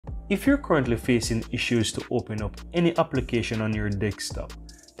If you're currently facing issues to open up any application on your desktop,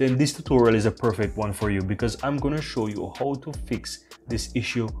 then this tutorial is a perfect one for you because I'm going to show you how to fix this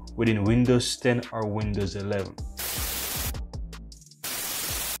issue within Windows 10 or Windows 11.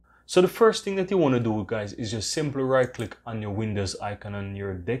 So the first thing that you want to do, guys, is just simply right click on your Windows icon on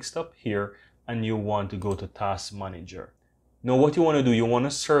your desktop here, and you want to go to Task Manager. Now what you want to do, you want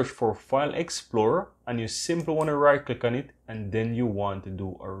to search for File Explorer, and you simply want to right click on it, and then you want to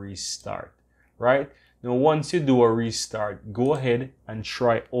do a restart, right? Now once you do a restart, go ahead and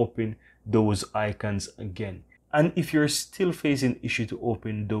try open those icons again. And if you're still facing issue to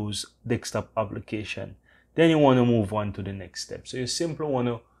open those desktop application, then you want to move on to the next step. So you simply want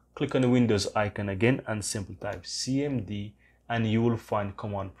to click on the Windows icon again and simply type CMD, and you will find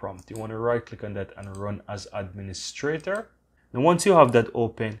command prompt. You want to right click on that and run as administrator. Now once you have that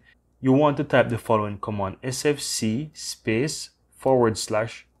open, you want to type the following command: sfc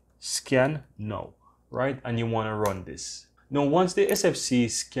 /scannow, right? And you want to run this. Now once the sfc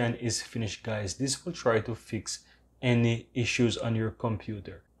scan is finished, guys, this will try to fix any issues on your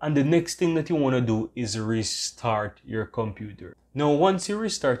computer. And the next thing that you want to do is restart your computer. Now once you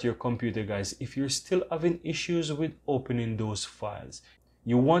restart your computer, guys, if you're still having issues with opening those files,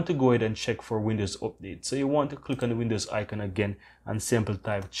 you want to go ahead and check for Windows Update. So you want to click on the Windows icon again and simply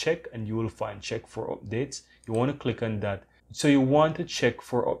type check, and you will find check for updates. You want to click on that. So you want to check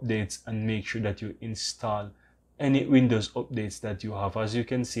for updates and make sure that you install any Windows updates that you have. As you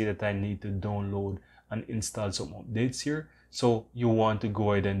can see that I need to download and install some updates here. So you want to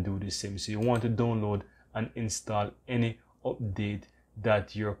go ahead and do the same. So you want to download and install any update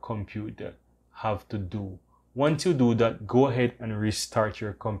that your computer have to do. Once you do that, go ahead and restart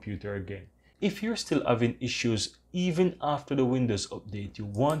your computer again. If you're still having issues even after the Windows update, you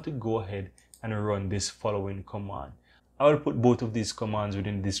want to go ahead and run this following command. I will put both of these commands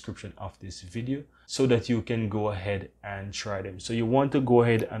within the description of this video so that you can go ahead and try them. So you want to go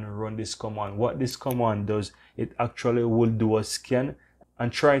ahead and run this command. What this command does, it actually will do a scan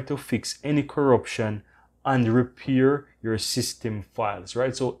and try to fix any corruption and repair your system files,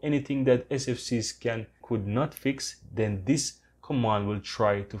 right? So anything that sfc scan could not fix, then this command will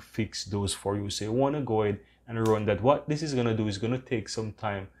try to fix those for you. So you want to go ahead and run that. What this is going to do is going to take some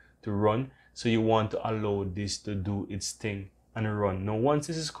time to run. So you want to allow this to do its thing and run. Now once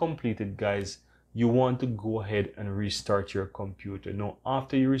this is completed, guys, you want to go ahead and restart your computer. Now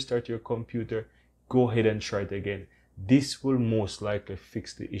after you restart your computer, go ahead and try it again. This will most likely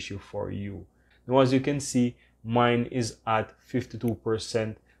fix the issue for you. Now as you can see, mine is at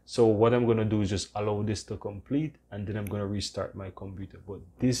 52%. So what I'm going to do is just allow this to complete, and then I'm going to restart my computer. But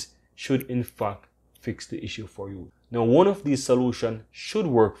this should in fact fix the issue for you. Now one of these solutions should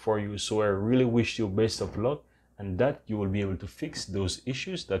work for you, so I really wish you best of luck and that you will be able to fix those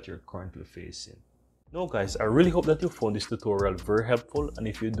issues that you're currently facing. Now guys, I really hope that you found this tutorial very helpful, and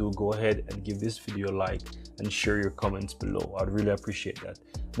if you do, go ahead and give this video a like and share your comments below. I'd really appreciate that.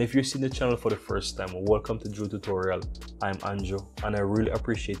 And if you're seeing the channel for the first time, welcome to Drew Tutorial. I'm Andrew, and I really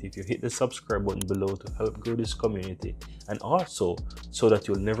appreciate if you hit the subscribe button below to help grow this community, and also so that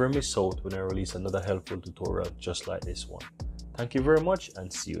you'll never miss out when I release another helpful tutorial just like this one. Thank you very much, and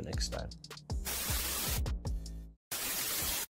see you next time.